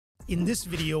In this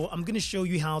video, I'm going to show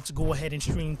you how to go ahead and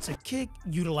stream to Kick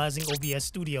utilizing OBS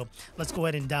Studio. Let's go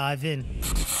ahead and dive in.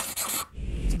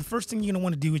 So the first thing you're going to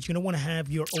want to do is you're going to want to have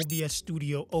your OBS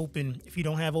Studio open. If you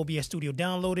don't have OBS Studio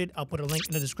downloaded, I'll put a link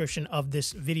in the description of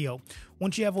this video.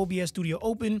 Once you have OBS Studio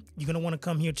open, you're going to want to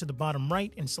come here to the bottom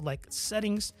right and select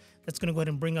Settings. That's going to go ahead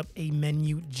and bring up a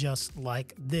menu just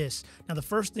like this. Now, the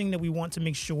first thing that we want to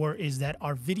make sure is that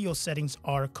our video settings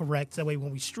are correct. That way,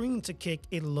 when we stream to Kick,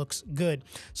 it looks good.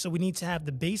 So we need to have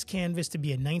the base canvas to be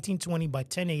at 1920 by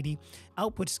 1080,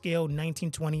 output scale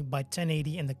 1920 by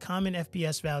 1080, and the common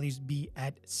FPS values be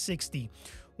at 60.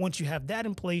 Once you have that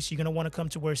in place, you're going to want to come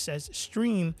to where it says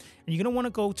Stream, and you're going to want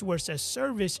to go to where it says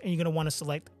Service, and you're going to want to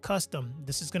select Custom.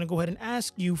 This is going to go ahead and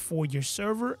ask you for your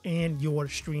server and your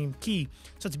stream key.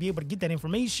 So to be able to get that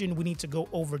information, we need to go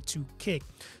over to Kick.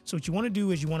 So what you want to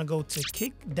do is you want to go to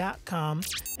kick.com,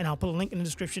 and I'll put a link in the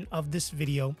description of this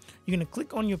video. You're going to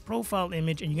click on your profile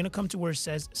image, and you're going to come to where it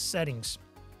says Settings.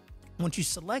 Once you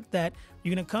select that,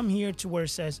 you're going to come here to where it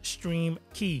says Stream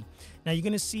Key. Now you're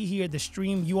going to see here the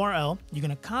stream URL. You're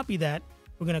going to copy that.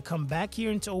 We're going to come back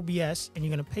here into OBS and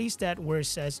you're going to paste that where it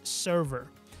says Server.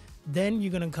 Then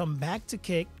you're going to come back to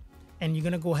Kick and you're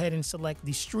going to go ahead and select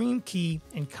the stream key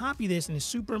and copy this. And it's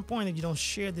super important that you don't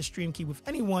share the stream key with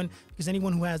anyone, because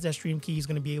anyone who has that stream key is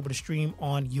going to be able to stream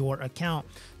on your account.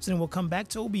 So then we'll come back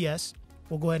to OBS.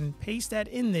 We'll go ahead and paste that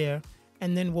in there.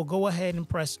 And then we'll go ahead and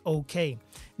press OK.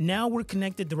 Now we're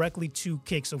connected directly to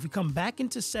Kick. So if we come back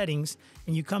into settings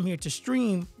and you come here to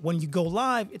stream, when you go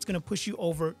live, it's going to push you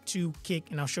over to Kick.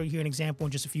 And I'll show you here an example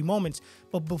in just a few moments.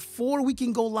 But before we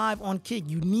can go live on Kick,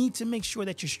 you need to make sure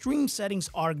that your stream settings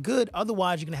are good.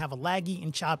 Otherwise, you're going to have a laggy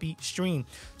and choppy stream.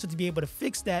 So to be able to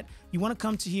fix that, you want to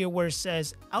come to here where it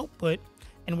says Output.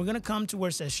 And we're going to come to where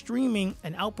it says Streaming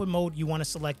and Output Mode. You want to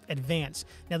select Advanced.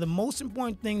 Now, the most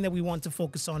important thing that we want to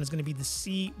focus on is going to be the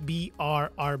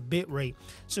CBRR bitrate.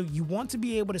 So you want to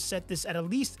be able to set this at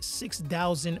least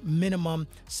 6,000 minimum.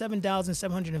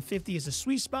 7,750 is a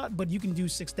sweet spot, but you can do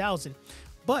 6,000.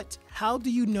 But how do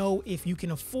you know if you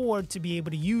can afford to be able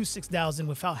to use 6,000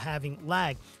 without having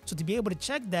lag? So to be able to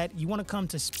check that, you want to come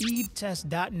to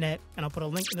speedtest.net, and I'll put a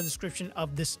link in the description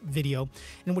of this video.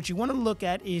 And what you want to look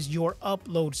at is your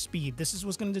upload speed. This is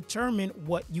what's going to determine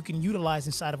what you can utilize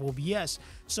inside of OBS.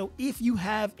 So if you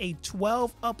have a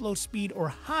 12 upload speed or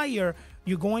higher,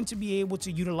 you're going to be able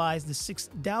to utilize the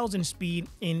 6,000 speed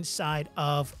inside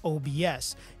of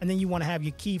OBS. And then you want to have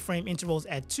your keyframe intervals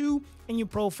at 2 and your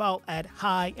profile at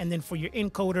high. And then for your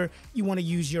encoder, you want to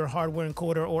use your hardware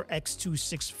encoder or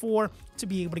X264 to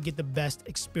be able to get the best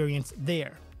experience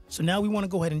there. So now we want to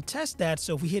go ahead and test that.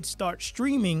 So if we hit start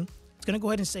streaming, it's going to go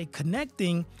ahead and say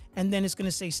connecting, and then it's going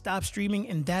to say stop streaming.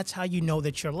 And that's how you know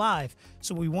that you're live.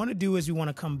 So what we want to do is we want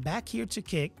to come back here to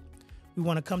Kick. We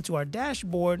want to come to our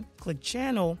dashboard, click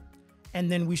channel,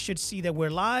 and then we should see that we're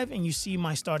live, and you see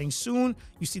my starting soon.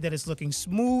 You see that it's looking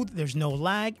smooth. There's no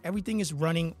lag. Everything is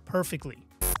running perfectly.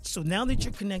 So now that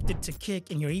you're connected to Kick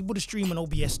and you're able to stream on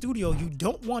OBS Studio, you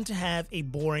don't want to have a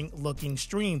boring looking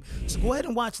stream. So go ahead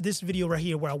and watch this video right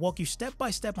here where I walk you step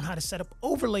by step on how to set up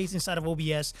overlays inside of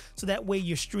OBS so that way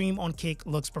your stream on Kick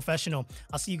looks professional.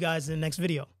 I'll see you guys in the next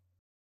video.